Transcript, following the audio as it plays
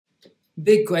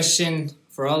Big question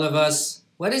for all of us.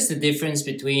 What is the difference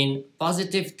between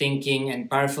positive thinking and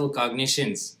powerful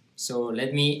cognitions? So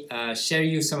let me share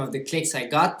you some of the clicks I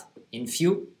got in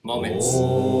few moments. Om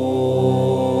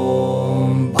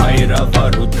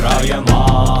Bhairava Rudraya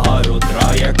Maha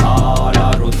Rudraya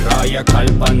Kala Rudraya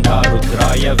Kalpanda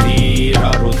Rudraya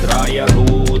Veera Rudraya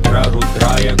Rudra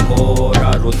Rudraya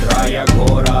Kora Rudraya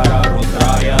Korara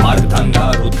Rudraya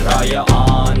Mardanga Rudraya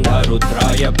Andha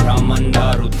Rudraya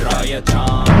Brahmanda Rudraya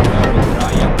Chanda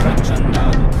Rudraya Prachanda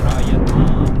Rudraya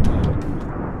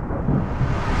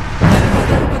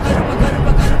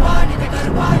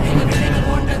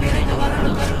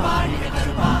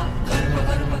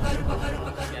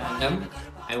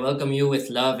I welcome you with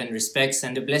love and respects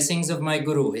and the blessings of my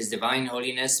Guru, His Divine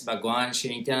Holiness, Bhagwan Shri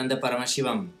Nithyananda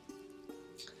Paramashivoham.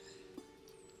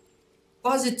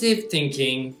 Positive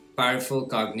thinking, powerful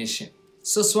cognition.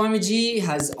 So Swamiji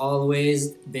has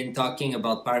always been talking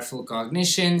about powerful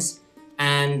cognitions,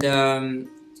 and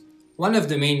one of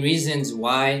the main reasons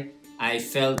why I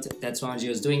felt that Swamiji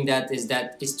was doing that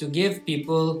is to give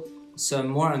people some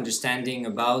more understanding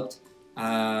about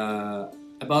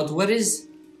what is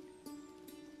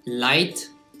light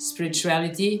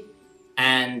spirituality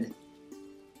and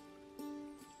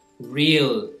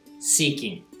real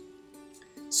seeking.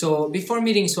 So before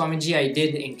meeting Swamiji, I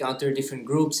did encounter different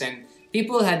groups, and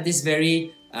people had this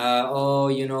very oh,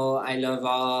 you know, I love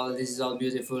all, this is all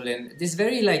beautiful, and this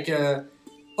very like a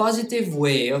positive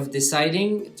way of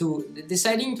deciding to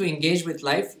engage with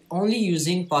life only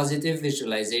using positive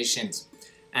visualizations.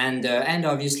 And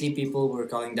obviously people were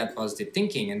calling that positive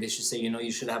thinking, and they should say, you know,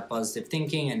 you should have positive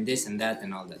thinking and this and that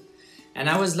and all that. And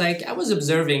I was like, I was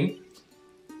observing,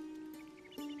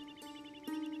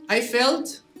 I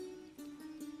felt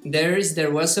there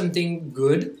was something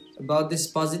good about this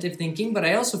positive thinking, but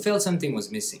I also felt something was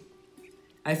missing.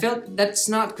 I felt that's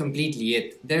not completely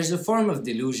it. There's a form of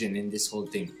delusion in this whole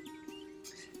thing.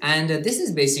 And this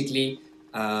is basically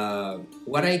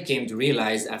what I came to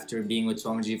realize after being with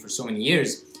Swamiji for so many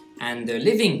years and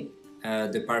living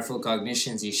the powerful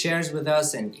cognitions he shares with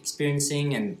us and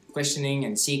experiencing and questioning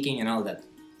and seeking and all that.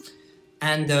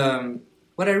 And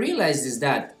what I realized is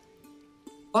that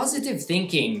positive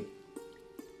thinking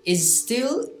is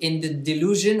still in the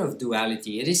delusion of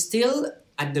duality. It is still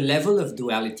at the level of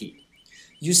duality.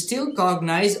 You still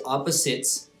cognize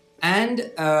opposites,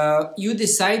 and you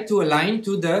decide to align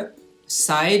to the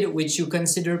side which you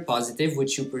consider positive,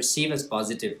 which you perceive as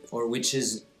positive, or which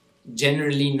is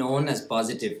generally known as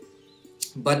positive.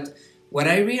 But what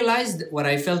I realized, what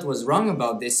I felt was wrong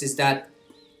about this is that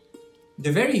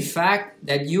the very fact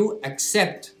that you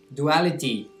accept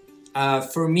duality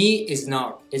for me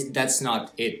that's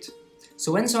not it.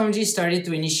 So when Swamiji started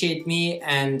to initiate me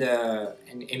and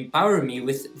empower me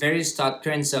with various thought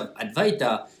currents of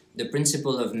Advaita, the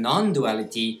principle of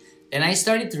non-duality, then I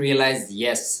started to realize,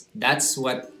 yes, that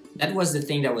was the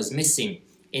thing that was missing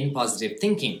in positive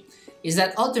thinking, is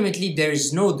that ultimately there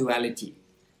is no duality.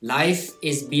 Life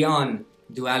is beyond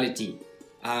duality.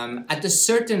 At a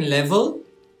certain level,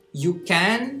 you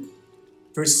can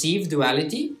perceive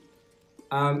duality.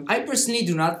 I personally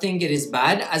do not think it is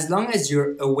bad as long as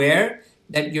you're aware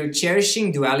that you're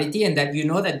cherishing duality and that you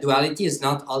know that duality is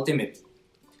not ultimate.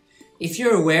 If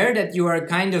you're aware that you are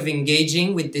kind of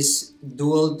engaging with this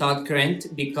dual thought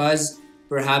current because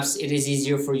perhaps it is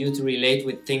easier for you to relate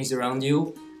with things around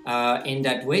you in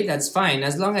that way, that's fine,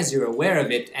 as long as you're aware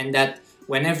of it, and that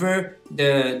whenever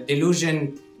the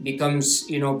delusion becomes,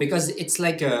 you know, because it's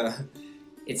like a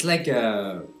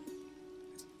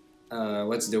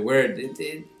what's the word?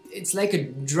 It's like a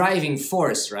driving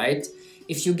force, right?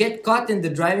 If you get caught in the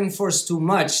driving force too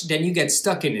much, then you get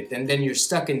stuck in it, and then you're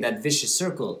stuck in that vicious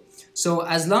circle. So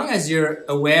as long as you're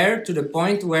aware to the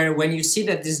point where when you see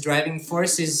that this driving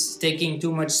force is taking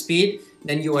too much speed,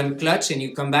 then you unclutch and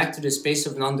you come back to the space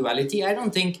of non-duality, I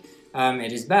don't think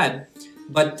it is bad.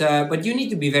 But you need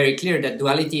to be very clear that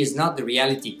duality is not the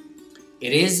reality.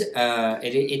 It is,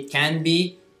 it can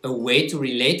be a way to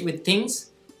relate with things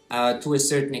to a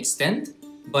certain extent,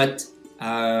 but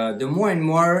the more and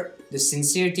more the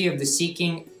sincerity of the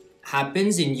seeking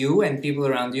happens in you and people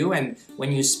around you, and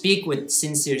when you speak with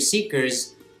sincere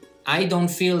seekers, I don't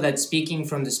feel that speaking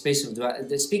from the space of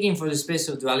speaking for the space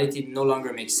of duality no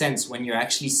longer makes sense when you're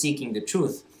actually seeking the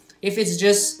truth. If it's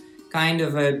just kind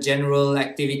of a general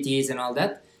activities and all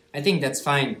that, I think that's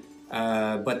fine,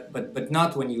 but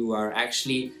not when you are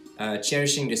actually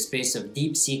cherishing the space of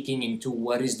deep seeking into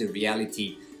what is the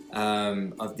reality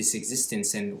of this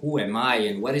existence, and who am I,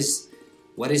 and what is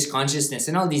consciousness,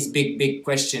 and all these big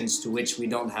questions to which we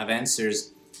don't have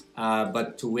answers,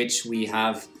 but to which we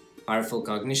have powerful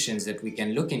cognitions that we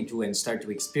can look into and start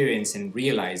to experience and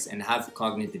realize and have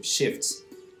cognitive shifts.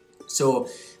 So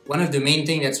one of the main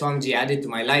things that Swamiji added to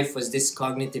my life was this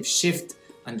cognitive shift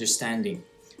understanding,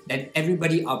 that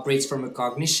everybody operates from a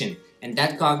cognition, and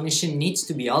that cognition needs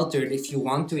to be altered if you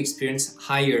want to experience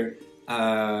higher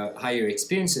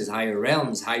experiences, higher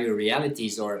realms, higher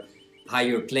realities, or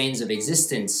higher planes of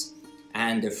existence.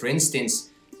 And for instance,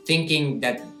 thinking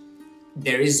that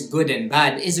there is good and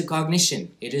bad is a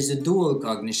cognition. It is a dual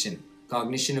cognition,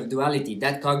 cognition of duality.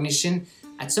 That cognition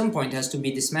at some point has to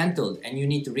be dismantled, and you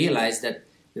need to realize that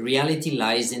the reality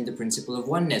lies in the principle of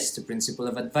oneness, the principle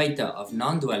of Advaita, of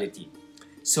non-duality.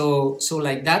 So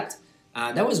like that,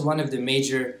 that was one of the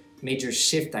major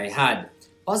shift I had.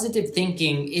 Positive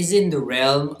thinking is in the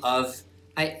realm of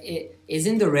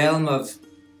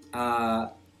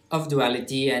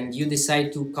duality, and you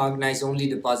decide to cognize only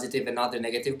the positive and not the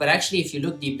negative. But actually, if you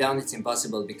look deep down, it's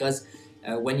impossible, because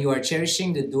when you are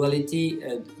cherishing the duality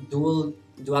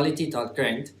thought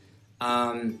current,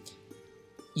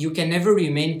 you can never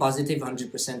remain positive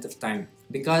 100% of time,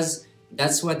 because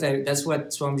that's what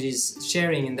Swamiji is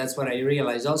sharing, and that's what I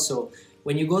realize also.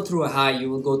 When you go through a high,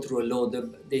 you will go through a low.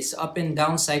 This up and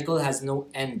down cycle has no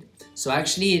end. So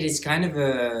actually, it is kind of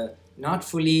a not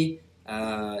fully.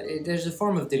 There's a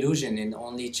form of delusion in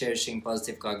only cherishing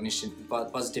positive cognition,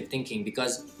 positive thinking,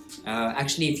 because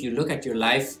actually, if you look at your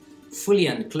life fully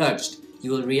unclutched,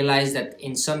 you will realize that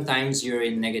sometimes you're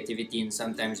in negativity and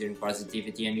sometimes you're in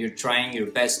positivity, and you're trying your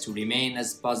best to remain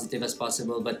as positive as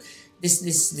possible. But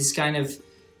this kind of,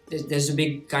 there's a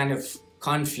big kind of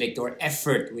conflict or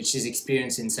effort which is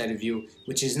experienced inside of you,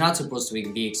 which is not supposed to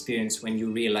be experienced when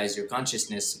you realize your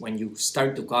consciousness, when you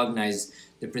start to cognize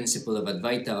the principle of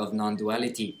Advaita, of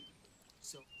non-duality.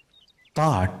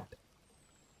 Thought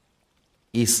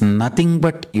is nothing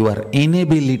but your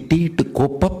inability to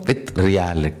cope up with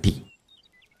reality.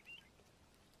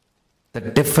 The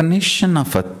definition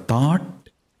of a thought,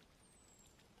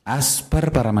 as per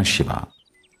Paramashiva,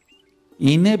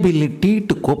 inability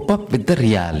to cope up with the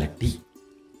reality.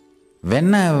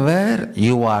 Whenever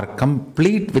you are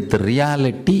complete with the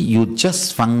reality, you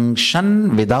just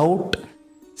function without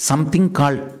something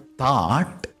called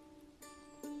thought.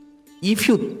 If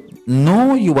you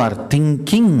know you are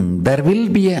thinking, there will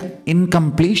be an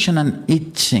incompletion and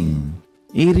itching,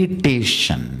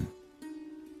 irritation.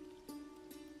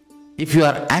 If you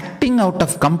are acting out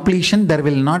of completion, there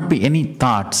will not be any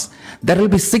thoughts. There will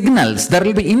be signals, there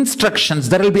will be instructions,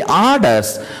 there will be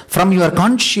orders from your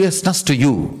consciousness to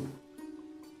you.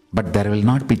 But there will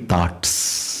not be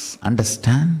thoughts.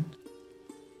 Understand?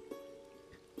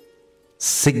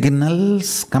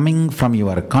 Signals coming from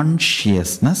your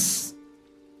consciousness,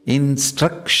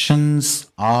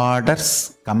 instructions,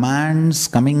 orders, commands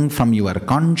coming from your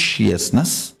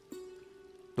consciousness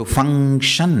to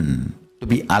function, to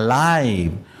be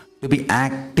alive, to be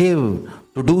active,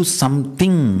 to do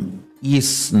something,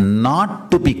 is not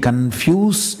to be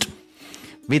confused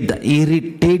with the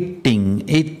irritating,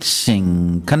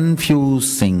 itching,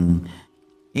 confusing,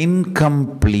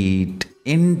 incomplete,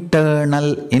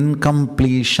 internal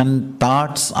incompletion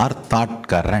thoughts or thought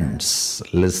currents.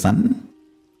 Listen.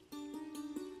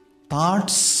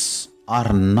 Thoughts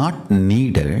are not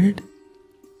needed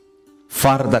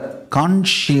for the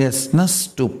consciousness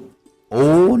to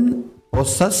own,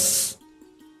 possess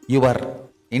your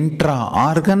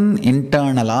intra-organ,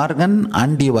 internal organ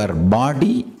and your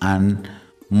body and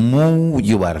move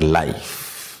your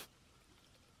life.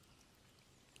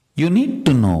 You need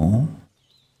to know,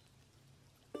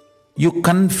 you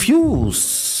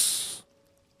confuse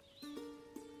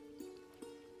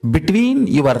between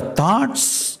your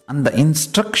thoughts and the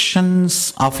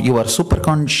instructions of your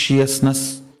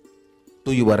superconsciousness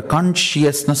to your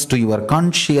consciousness, to your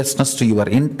consciousness, to your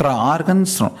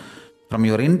intra-organs, from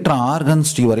your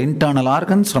intra-organs to your internal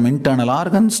organs, from internal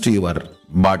organs to your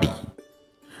body.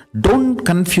 Don't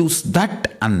confuse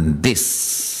that and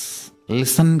this.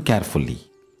 Listen carefully.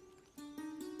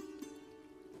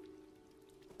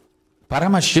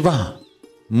 Paramashiva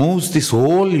moves this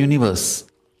whole universe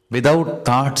without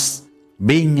thoughts,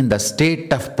 being in the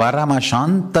state of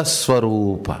Paramashanta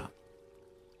Swarupa.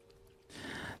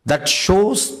 That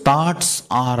shows thoughts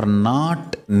are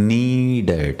not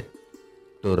needed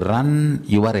to run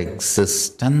your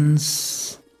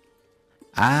existence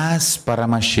as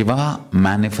Paramashiva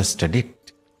manifested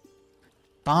it.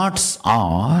 Thoughts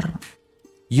are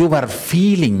your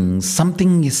feeling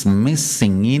something is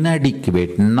missing,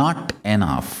 inadequate, not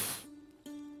enough,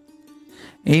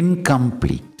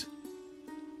 incomplete.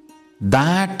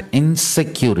 That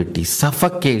insecurity,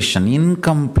 suffocation,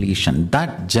 incompletion,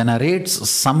 that generates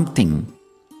something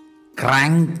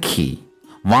cranky,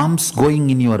 worms going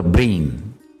in your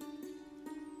brain,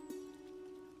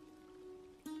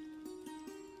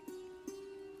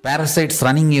 parasites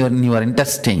running in your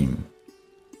intestine,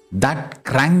 that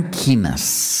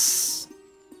crankiness,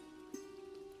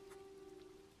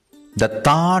 the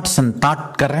thoughts and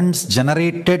thought currents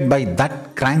generated by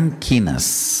that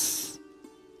crankiness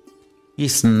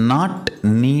is not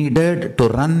needed to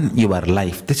run your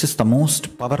life. This is the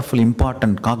most powerful,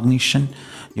 important cognition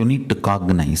you need to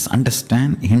cognize.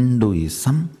 Understand,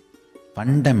 Hinduism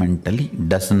fundamentally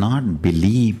does not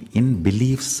believe in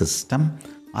belief system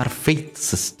or faith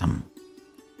system.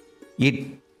 It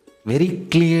very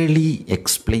clearly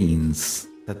explains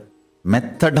the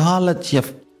methodology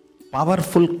of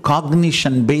powerful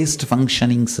cognition-based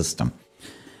functioning system.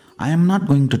 I am not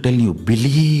going to tell you,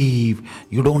 believe,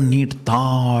 you don't need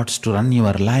thoughts to run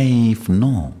your life.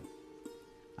 No.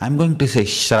 I am going to say,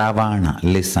 Shravana,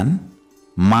 listen,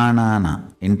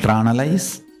 Manana,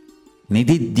 internalize,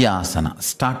 Nididhyasana,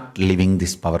 start living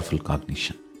this powerful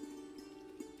cognition.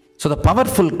 So the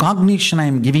powerful cognition I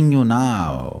am giving you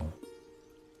now,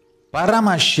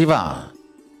 Paramashiva,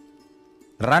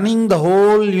 running the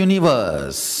whole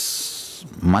universe,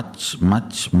 much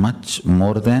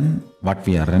more than what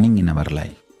we are running in our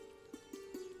life.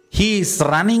 He is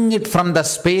running it from the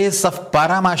space of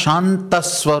Paramashanta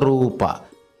Swarupa,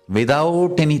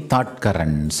 without any thought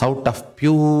currents, out of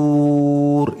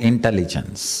pure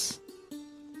intelligence.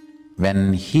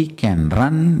 When he can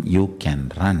run, you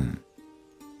can run.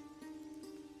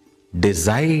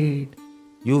 Decide,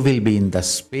 you will be in the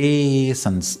space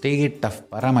and state of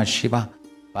Paramashiva,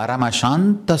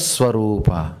 Paramashanta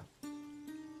Swarupa,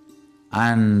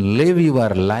 and live your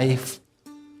life.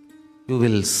 You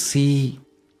will see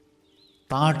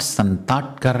thoughts and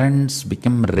thought currents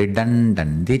become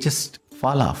redundant. They just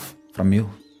fall off from you.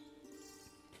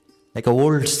 Like a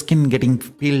old skin getting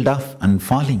peeled off and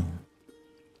falling.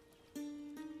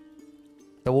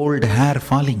 The old hair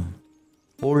falling.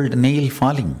 Old nail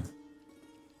falling.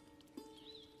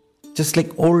 Just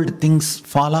like old things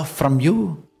fall off from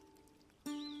you.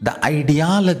 The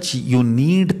ideology you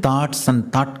need thoughts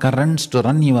and thought currents to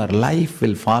run your life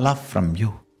will fall off from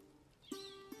you.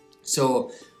 So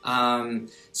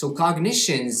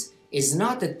cognitions is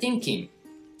not a thinking.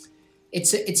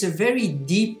 It's a very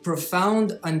deep,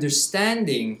 profound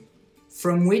understanding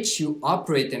from which you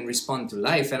operate and respond to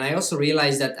life. And I also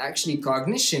realized that actually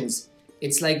cognitions,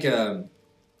 it's a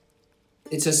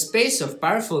space of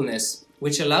powerfulness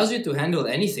which allows you to handle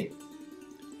anything.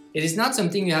 It is not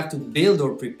something you have to build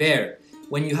or prepare.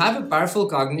 When you have a powerful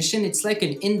cognition, it's like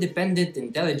an independent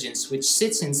intelligence which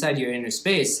sits inside your inner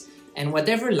space, and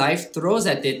whatever life throws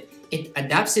at it, it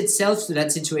adapts itself to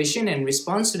that situation and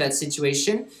responds to that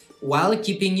situation while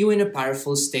keeping you in a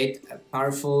powerful state, a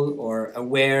powerful or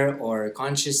aware or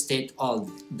conscious state all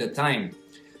the time.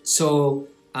 So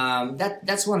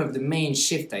that's one of the main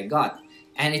shifts I got.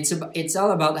 And it's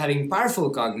all about having powerful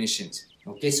cognitions.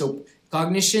 Okay, so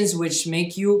cognitions which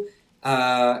make you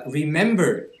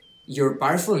remember your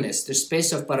powerfulness, the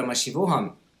space of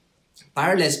Paramashivoham.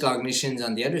 Powerless cognitions,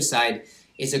 on the other side,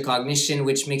 is a cognition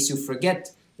which makes you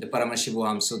forget the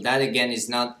Paramashivoham. So that again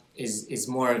is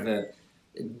more of a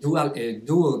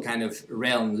dual kind of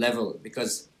realm level,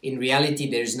 because in reality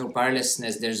there is no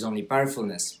powerlessness, there's only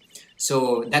powerfulness.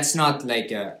 So that's not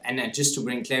like and just to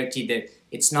bring clarity, that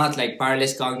it's not like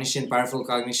powerless cognition, powerful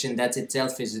cognition, that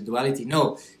itself is a duality.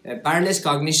 No, powerless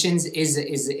cognitions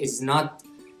is not,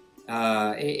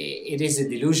 it is a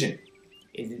delusion.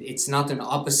 It's not an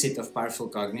opposite of powerful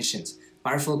cognitions.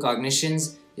 Powerful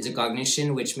cognitions is a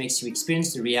cognition which makes you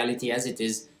experience the reality as it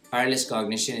is. Powerless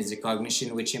cognition is a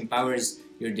cognition which empowers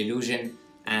your delusion.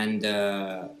 And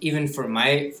even for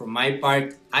my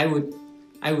part, I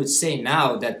would say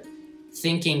now that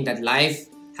thinking that life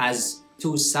has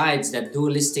two sides, that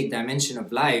dualistic dimension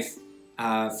of life,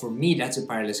 for me that's a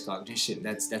powerless cognition.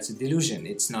 That's a delusion.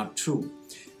 It's not true.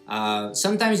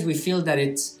 Sometimes we feel that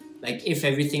it's like, if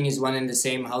everything is one and the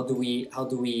same, how do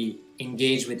we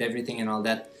engage with everything and all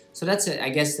that? So I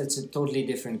guess that's a totally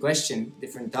different question,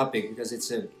 different topic, because it's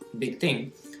a big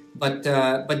thing. But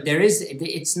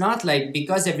it's not like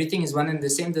because everything is one and the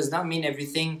same does not mean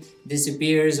everything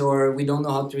disappears or we don't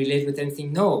know how to relate with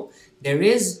anything. No, there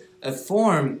is a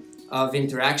form of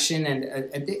interaction, and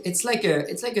it's like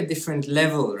a different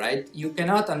level, right? You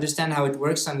cannot understand how it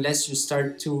works unless you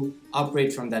start to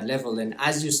operate from that level. And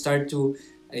as you start to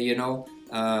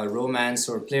romance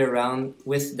or play around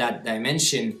with that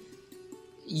dimension,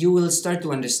 you will start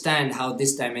to understand how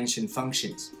this dimension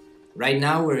functions. Right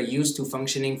now we're used to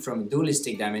functioning from a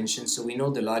dualistic dimension, so we know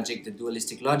the logic, the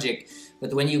dualistic logic.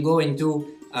 But when you go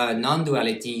into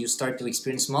non-duality, you start to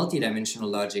experience multidimensional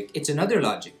logic. It's another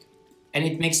logic. And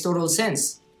it makes total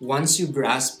sense once you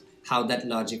grasp how that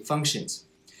logic functions.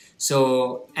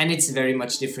 So, and it's very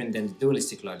much different than the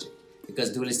dualistic logic,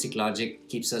 because dualistic logic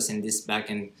keeps us in this back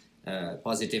and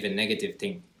positive and negative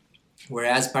thing.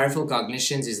 Whereas powerful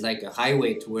cognitions is like a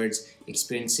highway towards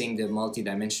experiencing the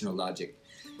multidimensional logic.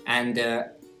 And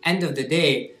end of the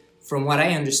day, from what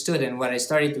I understood and what I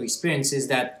started to experience, is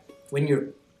that when your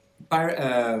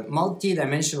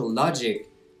multidimensional logic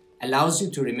allows you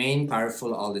to remain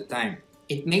powerful all the time,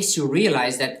 it makes you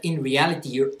realize that in reality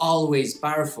you're always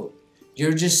powerful.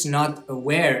 You're just not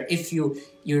aware.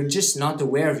 You're just not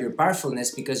aware of your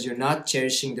powerfulness because you're not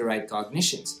cherishing the right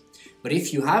cognitions. But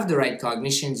if you have the right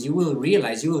cognitions, you will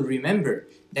realize, you will remember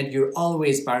that you're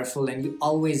always powerful and you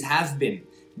always have been.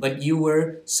 But you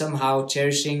were somehow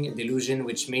cherishing a delusion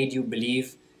which made you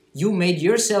believe, you made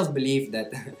yourself believe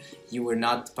that you were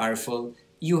not powerful.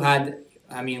 You had,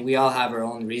 I mean, we all have our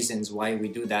own reasons why we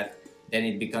do that. Then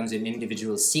it becomes an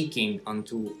individual seeking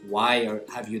onto why or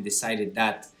have you decided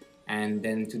that. And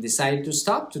then to decide to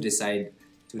stop to decide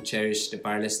to cherish the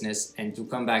powerlessness and to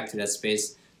come back to that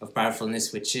space of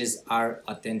powerfulness, which is our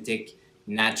authentic,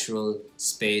 natural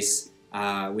space,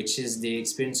 which is the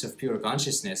experience of pure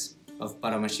consciousness, of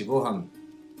Paramashivoham.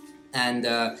 And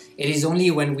it is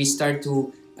only when we start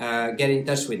to get in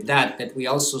touch with that that we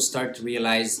also start to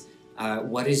realize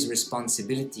what is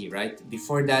responsibility, right?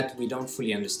 Before that, we don't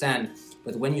fully understand.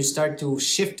 But when you start to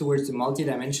shift towards the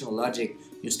multidimensional logic,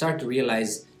 you start to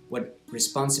realize what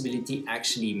responsibility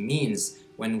actually means.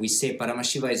 When we say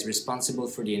Paramashiva is responsible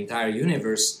for the entire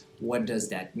universe, what does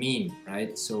that mean,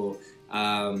 right? So,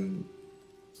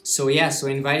 so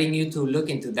inviting you to look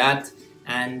into that,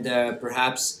 and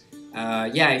perhaps,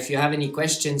 if you have any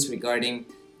questions regarding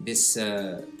this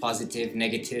positive,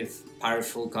 negative,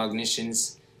 powerful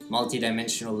cognitions,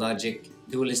 multidimensional logic,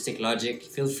 dualistic logic,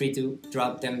 feel free to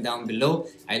drop them down below.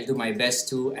 I'll do my best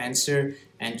to answer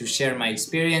and to share my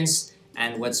experience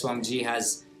and what Swamiji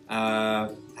has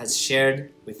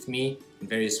shared with me in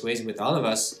various ways with all of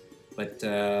us. But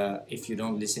if you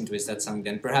don't listen to his satsang,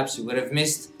 then perhaps you would have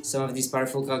missed some of these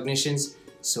powerful cognitions.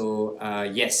 So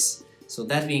yes. So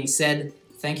that being said,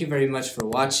 thank you very much for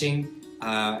watching.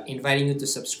 Inviting you to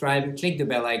subscribe, click the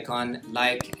bell icon,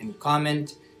 like and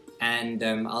comment. And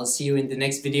I'll see you in the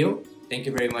next video. Thank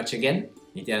you very much again.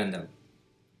 Nithyananda.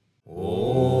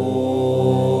 Om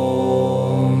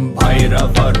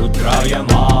Bhairava Rudraya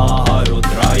Maha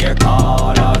Rudraya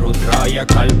Kala Rudraya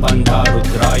Kalpanda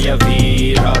Rudraya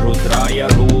Veera Rudraya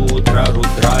Rudra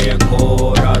Rudraya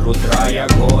Ghora Rudraya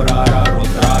Ghorara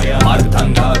Rudraya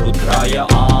Mardanga Rudraya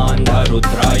Andha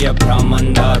Rudraya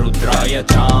Brahmanda Rudraya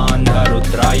Chanda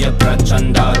Rudraya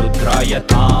Prachanda Rudraya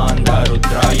Tanda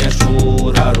Rudraya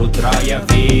Shura Rudraya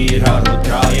Veera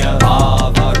Rudraya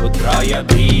Bhava Rudraya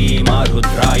Bhima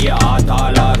Rudraya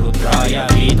Atala